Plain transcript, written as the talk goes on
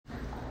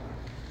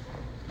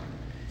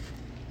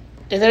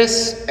It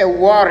is a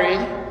worry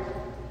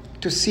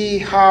to see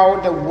how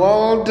the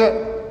world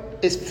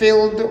is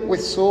filled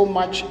with so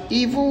much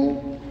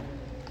evil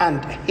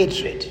and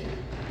hatred.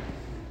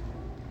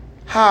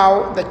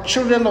 How the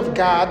children of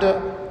God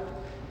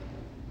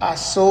are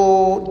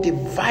so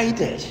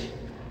divided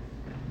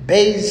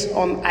based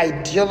on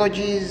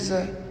ideologies,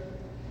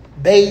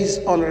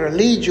 based on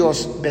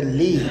religious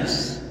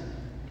beliefs.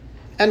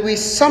 And we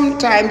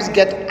sometimes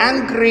get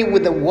angry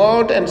with the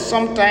world and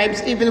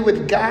sometimes even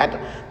with God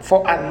for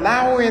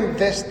allowing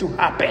this to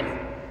happen.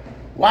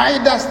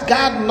 Why does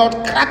God not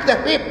crack the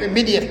whip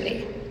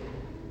immediately?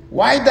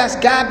 Why does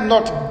God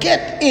not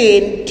get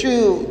in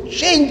to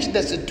change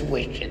the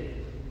situation?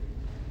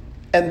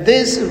 And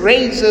this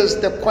raises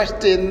the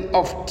question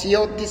of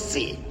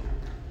theodicy.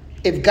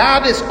 If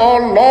God is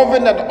all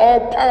loving and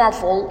all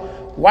powerful,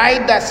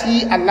 why does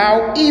he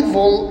allow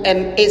evil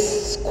and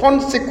its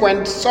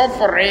consequent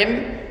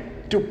suffering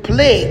to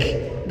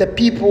plague the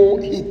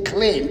people he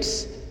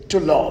claims to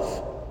love?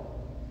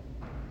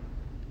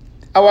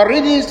 Our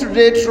readings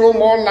today throw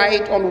more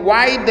light on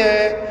why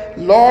the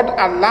Lord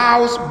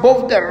allows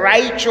both the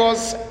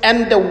righteous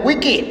and the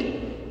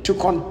wicked to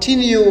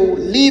continue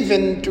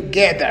living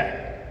together.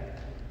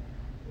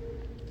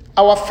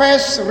 Our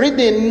first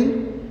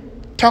reading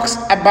talks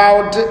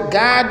about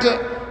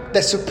God,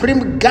 the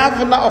supreme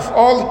governor of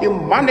all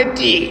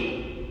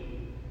humanity,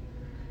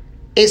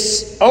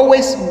 is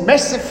always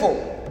merciful.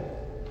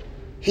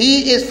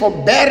 He is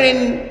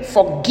forbearing,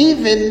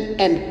 forgiving,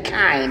 and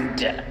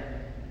kind.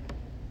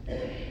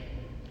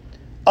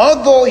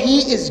 Although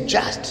he is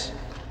just,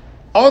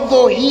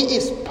 although he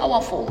is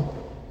powerful,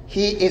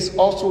 he is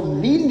also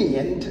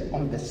lenient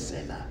on the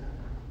sinner.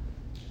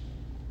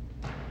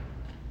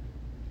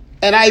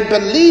 And I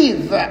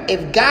believe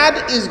if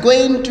God is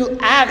going to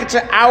act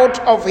out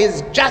of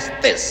his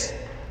justice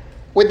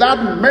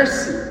without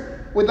mercy,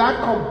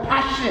 without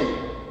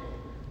compassion,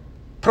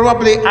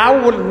 probably I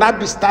would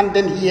not be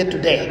standing here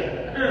today.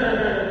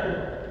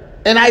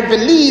 And I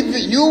believe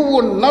you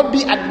will not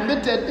be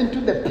admitted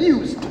into the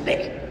pews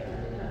today.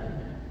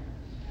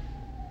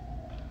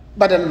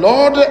 But the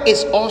Lord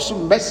is also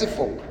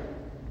merciful,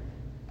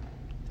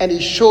 and he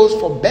shows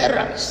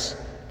forbearance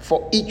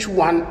for each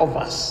one of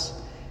us.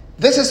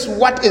 This is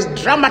what is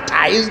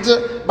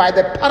dramatized by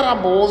the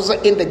parables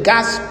in the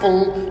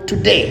gospel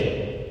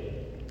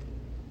today.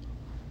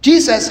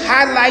 Jesus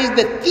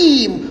highlights the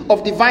theme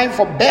of divine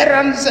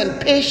forbearance and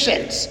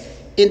patience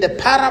in the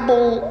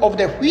parable of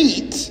the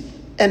wheat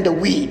and the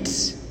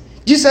weeds.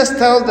 Jesus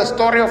tells the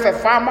story of a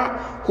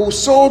farmer who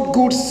sowed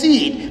good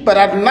seed, but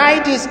at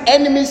night his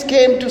enemies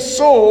came to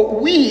sow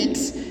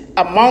weeds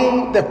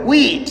among the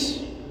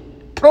wheat,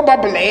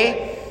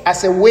 probably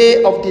as a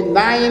way of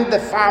denying the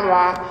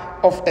farmer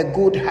of a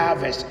good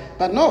harvest.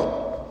 But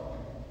no,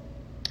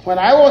 when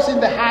I was in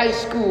the high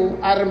school,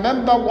 I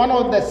remember one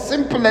of the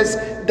simplest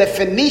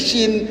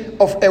definition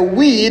of a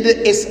weed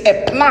is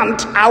a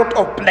plant out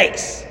of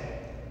place.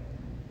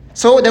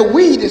 So the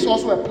weed is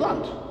also a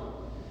plant,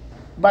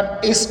 but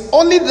it's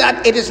only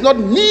that it is not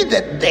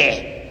needed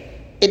there.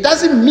 It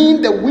doesn't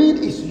mean the weed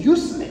is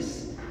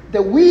useless.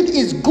 The weed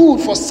is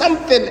good for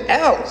something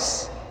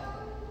else.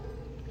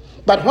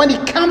 But when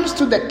it comes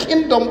to the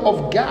kingdom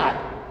of God,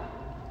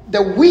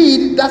 the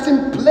weed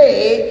doesn't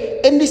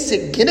play any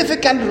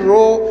significant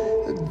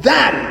role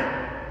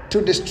than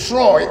to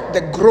destroy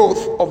the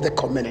growth of the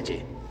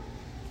community.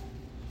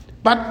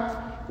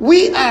 But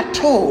we are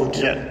told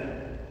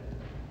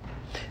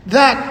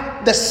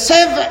that the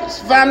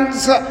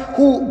servants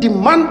who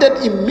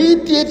demanded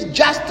immediate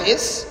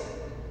justice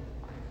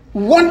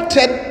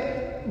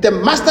wanted the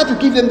master to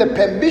give them the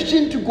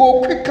permission to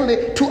go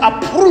quickly to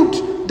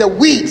uproot the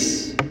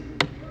weeds.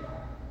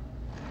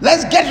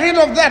 Let's get rid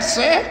of that,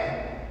 sir.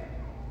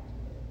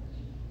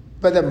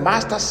 But the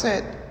master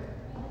said,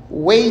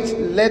 wait,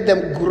 let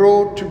them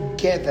grow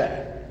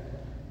together.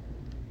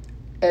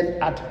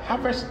 And at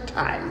harvest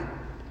time,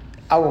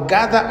 I will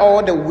gather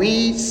all the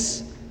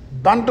weeds,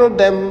 bundle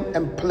them,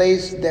 and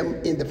place them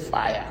in the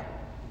fire.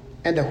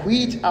 And the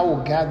wheat I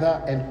will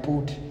gather and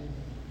put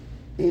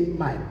in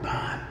my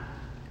barn.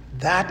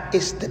 That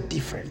is the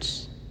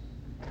difference.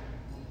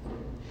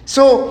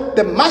 So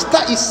the master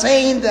is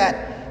saying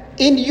that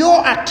in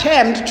your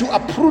attempt to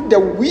uproot the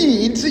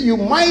weeds, you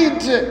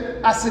might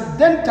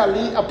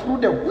accidentally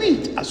uproot the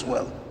wheat as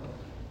well.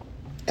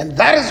 And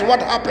that is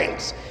what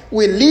happens.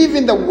 We live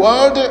in the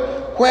world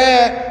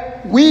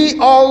where we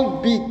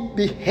all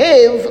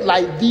behave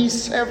like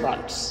these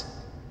servants.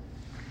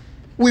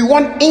 We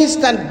want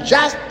instant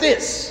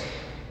justice.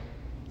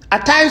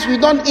 At times we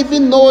don't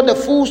even know the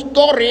full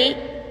story,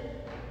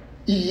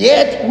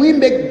 yet we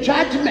make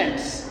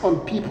judgments on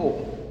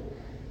people.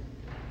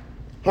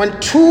 When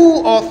 2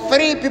 or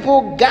 3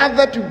 people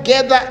gather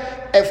together,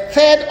 a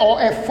third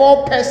or a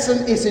fourth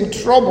person is in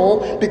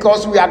trouble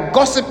because we are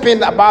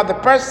gossiping about the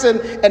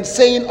person and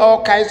saying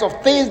all kinds of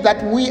things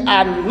that we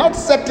are not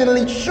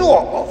certainly sure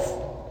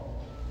of.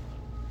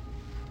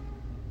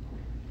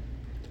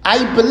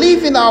 I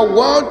believe in our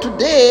world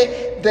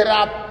today, there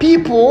are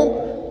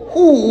people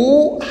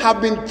who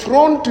have been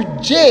thrown to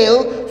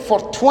jail for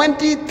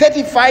 20,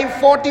 35,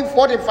 40,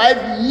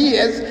 45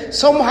 years.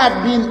 Some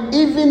have been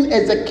even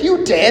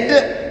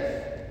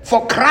executed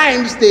for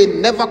crimes they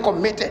never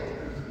committed.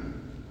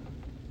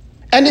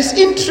 And it's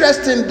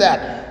interesting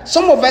that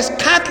some of us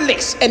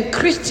Catholics and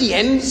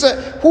Christians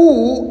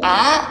who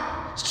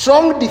are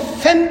strong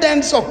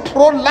defenders of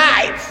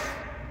pro-life,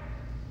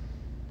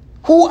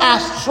 who are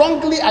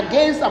strongly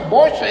against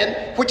abortion,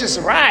 which is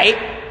right,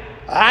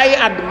 I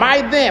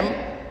admire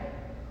them,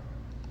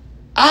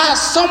 are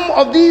some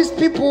of these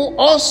people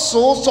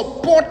also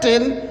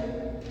supporting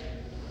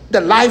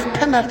the life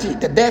penalty,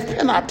 the death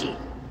penalty,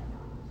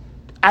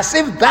 as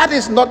if that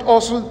is not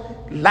also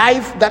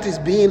life that is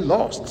being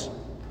lost.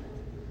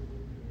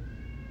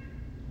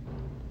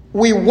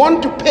 We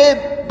want to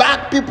pay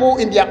back people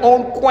in their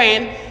own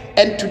coin,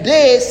 and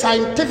today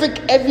scientific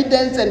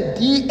evidence and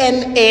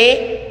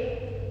DNA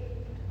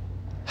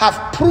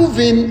have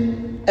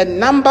proven a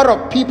number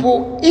of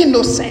people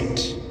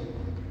innocent.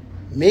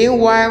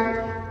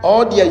 Meanwhile,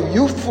 all their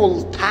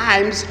youthful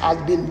times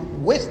have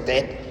been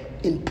wasted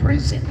in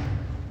prison.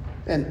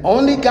 And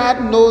only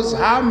God knows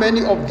how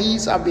many of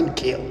these have been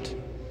killed.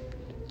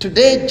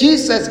 Today,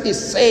 Jesus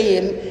is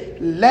saying,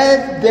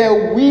 let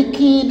the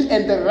wicked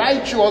and the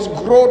righteous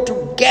grow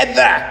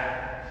together.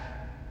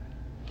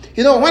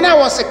 You know, when I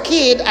was a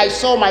kid, I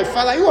saw my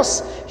father.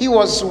 He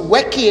was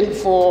working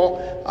for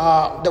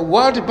the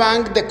World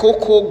Bank, the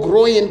cocoa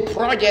growing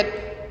project,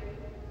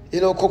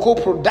 cocoa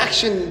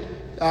production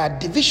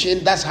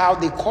division. That's how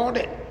they called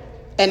it.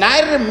 And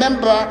I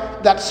remember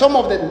that some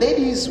of the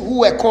ladies who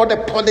were called the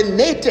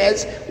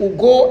pollinators would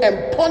go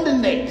and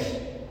pollinate,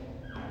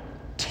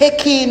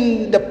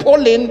 taking the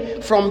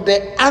pollen from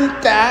the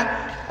anther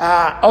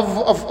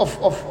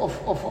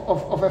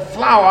of a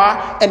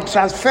flower and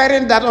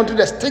transferring that onto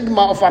the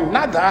stigma of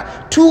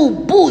another to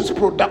boost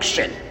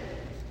production.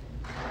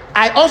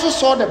 I also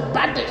saw the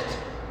buddist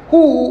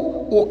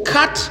who will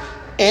cut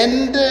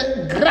and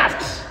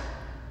graft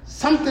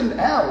something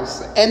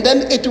else, and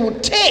then it will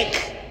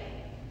take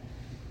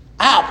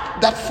up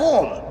that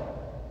form.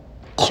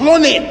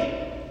 Cloning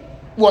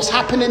was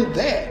happening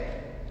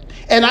there.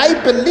 And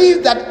I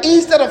believe that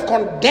instead of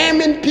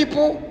condemning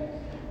people,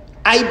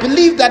 I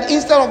believe that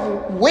instead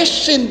of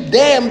wishing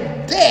them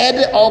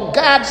dead or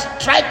God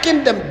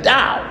striking them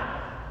down,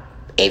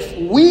 if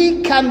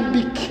we can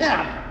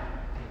become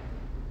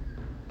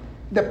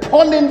the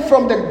pollen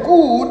from the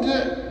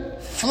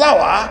good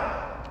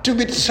flower to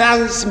be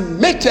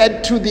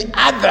transmitted to the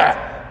other,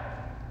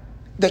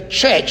 the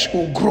church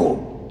will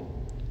grow.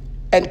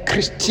 And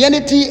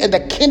Christianity and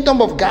the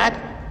kingdom of God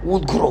will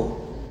grow.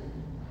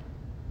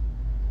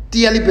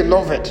 Dearly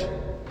beloved,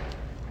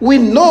 we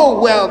know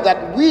well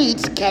that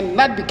weeds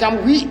cannot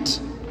become wheat.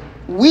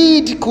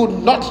 Weed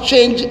could not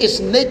change its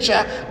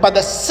nature, but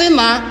the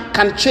sinner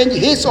can change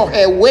his or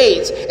her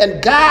ways.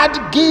 And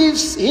God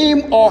gives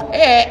him or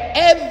her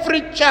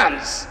every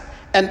chance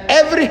and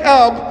every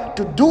help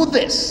to do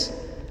this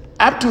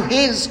up to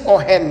his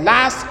or her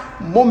last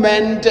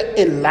moment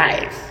in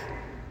life.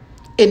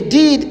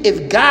 Indeed,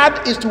 if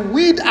God is to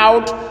weed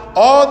out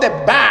all the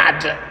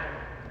bad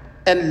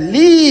and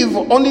leave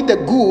only the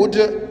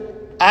good,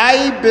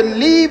 I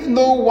believe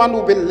no one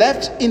will be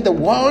left in the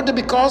world,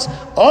 because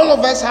all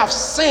of us have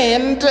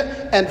sinned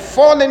and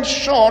fallen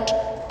short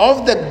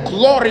of the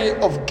glory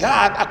of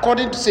God,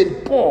 according to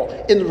St. Paul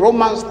in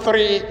Romans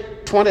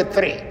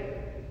 3:23.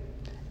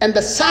 And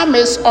the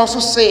psalmist also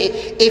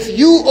say, if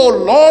you, O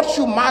Lord,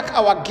 should mark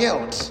our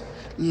guilt,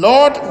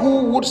 Lord,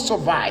 who would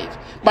survive?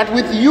 But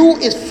with you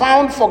is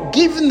found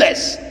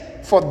forgiveness.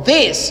 For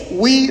this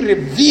we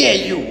revere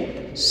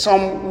you.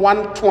 Psalm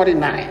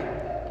 129.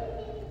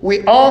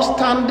 We all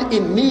stand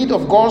in need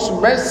of God's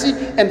mercy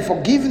and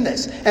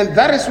forgiveness. And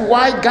that is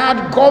why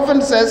God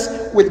governs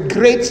us with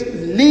great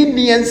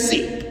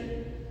leniency.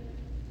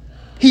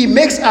 He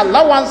makes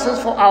allowances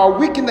for our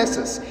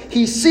weaknesses.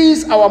 He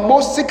sees our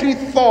most secret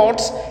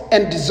thoughts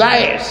and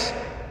desires,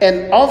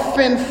 and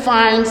often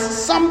finds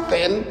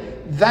something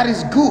that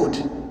is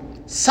good,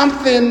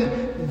 something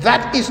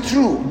that is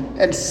true,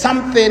 and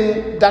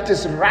something that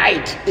is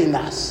right in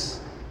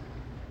us.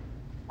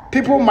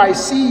 People might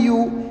see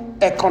you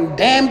a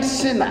condemned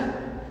sinner,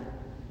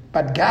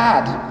 but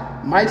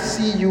God might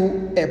see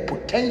you a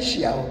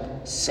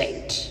potential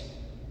saint.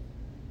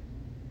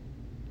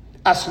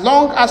 As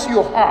long as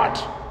your heart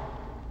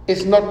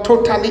is not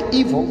totally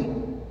evil,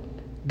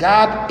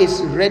 God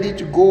is ready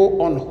to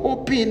go on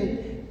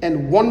hoping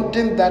and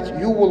wanting that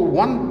you will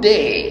one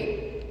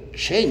day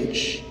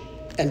change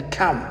and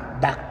come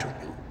back to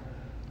Him.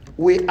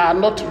 We are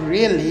not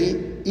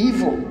really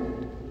evil,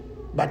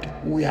 but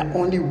we are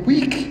only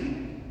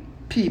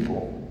weak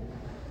people.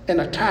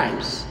 And at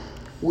times,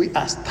 we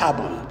are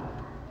stubborn,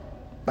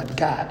 but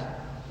God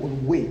will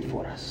wait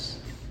for us,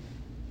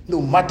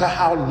 no matter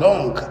how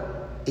long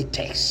it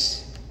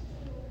takes.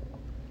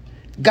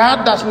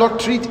 God does not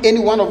treat any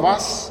one of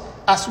us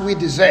as we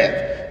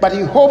deserve, but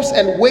He hopes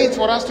and waits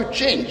for us to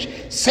change.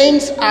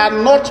 Saints are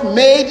not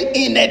made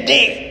in a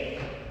day.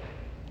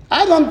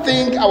 I don't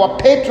think our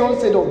patron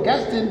St.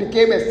 Augustine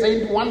became a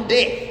saint one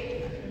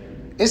day.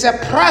 It's a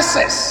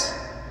process.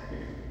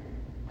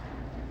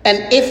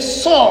 And if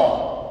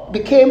Saul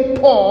became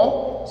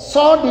Paul,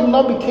 Saul did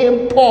not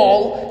become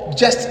Paul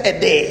just a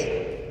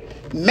day.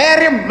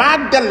 Mary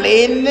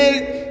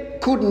Magdalene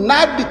could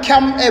not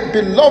become a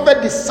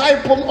beloved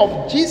disciple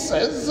of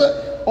Jesus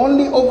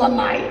only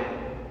overnight.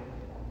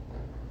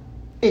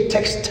 It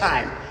takes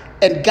time.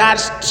 And God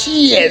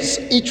steers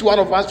each one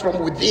of us from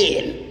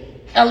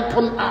within,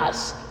 helping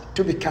us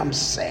to become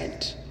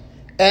saint.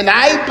 And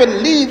I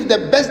believe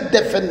the best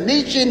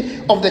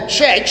definition of the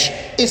church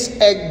is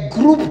a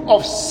group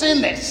of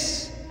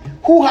sinners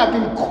who have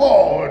been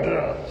called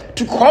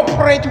to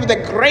cooperate with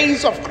the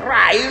grace of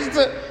Christ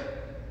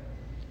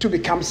to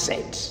become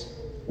saints.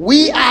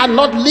 We are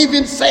not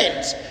living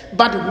saints,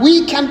 but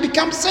we can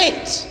become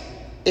saints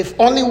if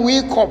only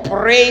we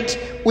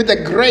cooperate with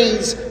the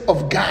grace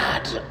of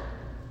God.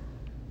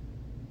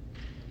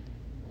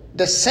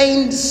 The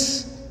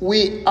saints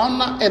we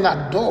honor and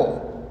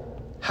adore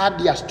had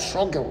their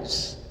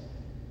struggles.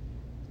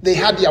 They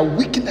had their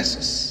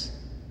weaknesses.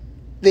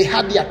 They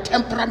had their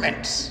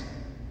temperaments.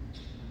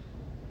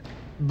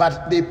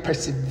 But they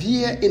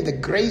persevere in the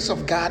grace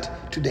of God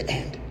to the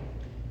end.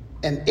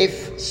 And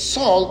if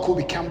Saul could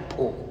become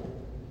Paul,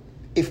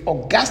 if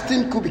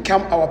Augustine could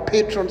become our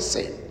patron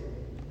saint,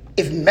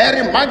 if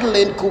Mary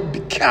Magdalene could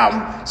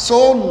become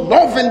so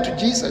loving to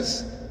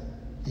Jesus,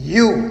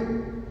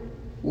 you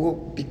will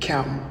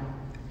become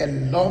a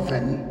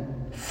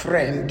loving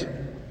friend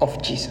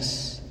of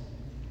Jesus.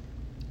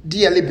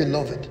 Dearly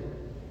beloved,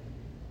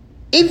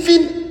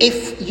 even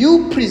if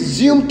you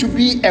presume to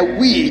be a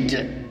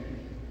weed,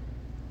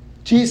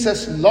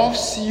 Jesus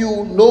loves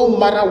you no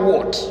matter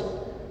what.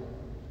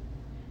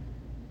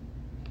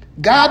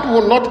 God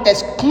will not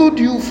exclude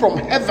you from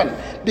heaven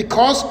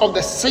because of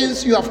the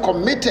sins you have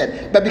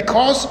committed, but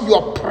because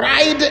your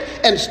pride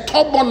and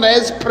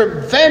stubbornness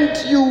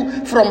prevent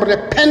you from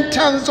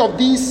repentance of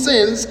these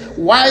sins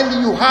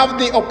while you have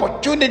the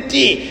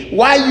opportunity,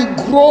 while you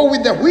grow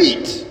with the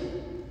wheat.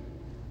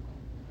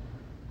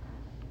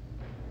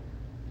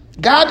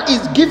 God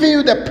is giving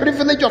you the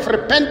privilege of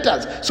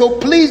repentance, so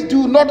please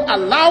do not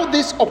allow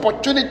this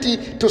opportunity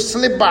to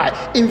slip by.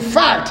 In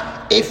fact,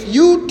 if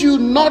you do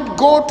not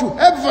go to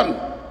heaven,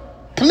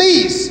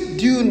 please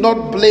do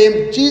not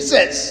blame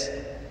Jesus.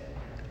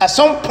 At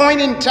some point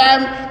in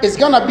time, it's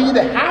going to be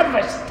the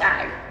harvest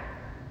time.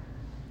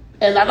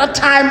 Another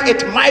time,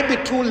 it might be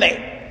too late.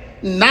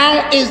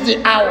 Now is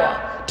the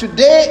hour.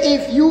 Today,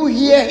 if you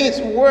hear his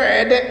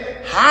word,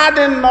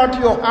 harden not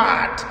your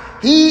heart.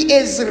 He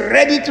is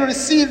ready to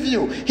receive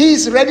you. He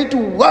is ready to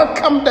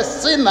welcome the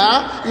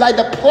sinner like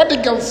the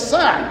prodigal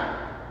son.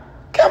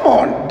 Come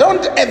on,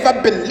 don't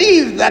ever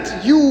believe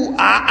that you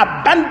are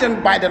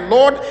abandoned by the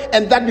Lord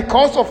and that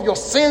because of your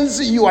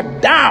sins you are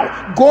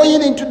down,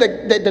 going into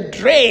the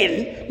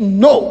drain.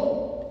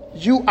 No,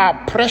 you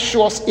are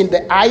precious in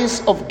the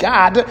eyes of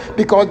God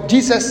because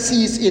Jesus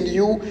sees in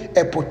you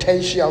a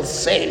potential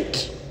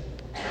saint.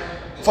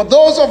 For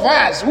those of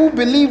us who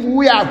believe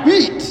we are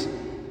wheat,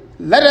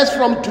 let us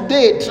from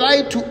today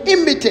try to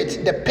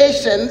imitate the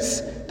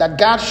patience that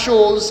God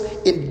shows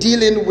in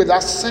dealing with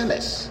us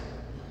sinners.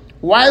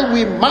 While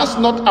we must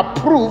not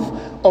approve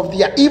of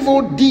their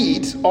evil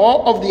deeds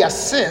or of their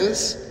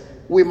sins,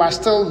 we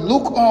must still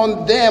look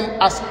on them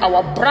as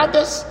our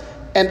brothers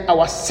and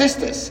our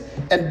sisters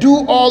and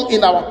do all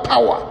in our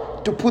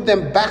power to put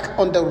them back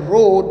on the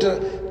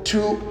road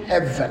to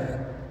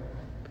heaven.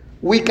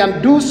 We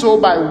can do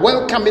so by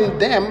welcoming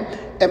them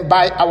and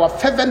by our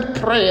fervent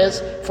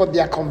prayers for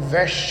their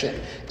conversion.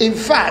 In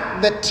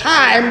fact, the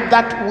time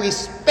that we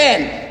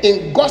spend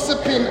in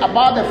gossiping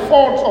about the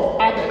faults of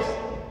others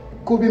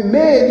could be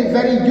made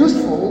very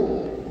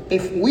useful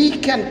if we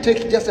can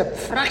take just a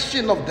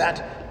fraction of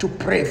that to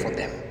pray for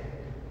them.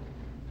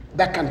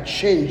 That can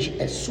change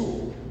a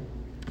soul.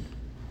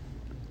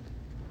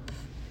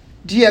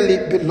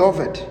 Dearly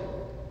beloved,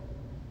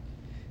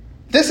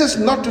 this is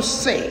not to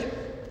say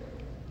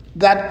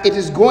that it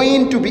is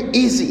going to be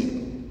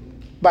easy,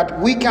 but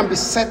we can be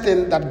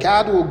certain that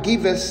God will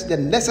give us the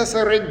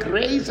necessary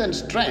grace and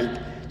strength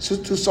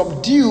to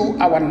subdue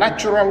our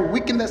natural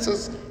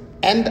weaknesses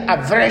and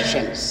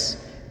aversions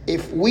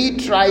if we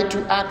try to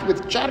act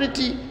with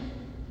charity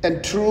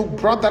and true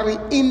brotherly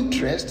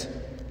interest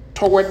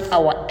toward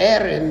our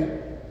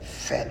erring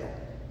fellow.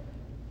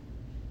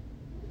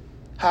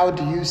 How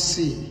do you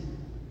see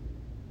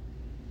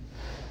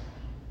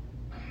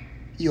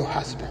your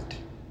husband?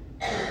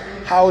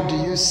 How do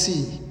you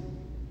see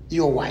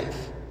your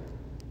wife?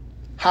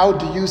 How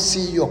do you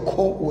see your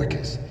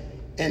co-workers?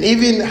 And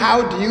even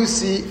how do you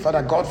see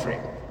Father Godfrey?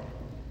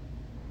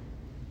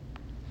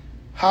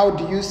 How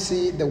do you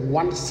see the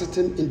one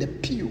sitting in the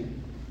pew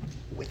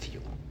with you?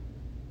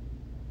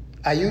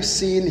 Are you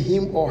seeing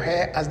him or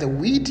her as the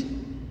wheat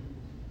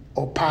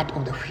or part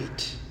of the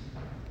wheat?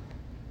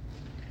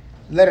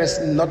 Let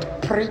us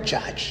not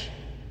prejudge,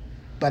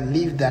 but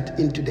leave that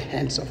into the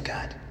hands of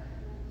God.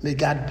 May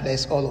God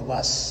bless all of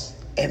us.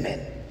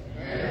 Amen.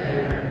 Amen.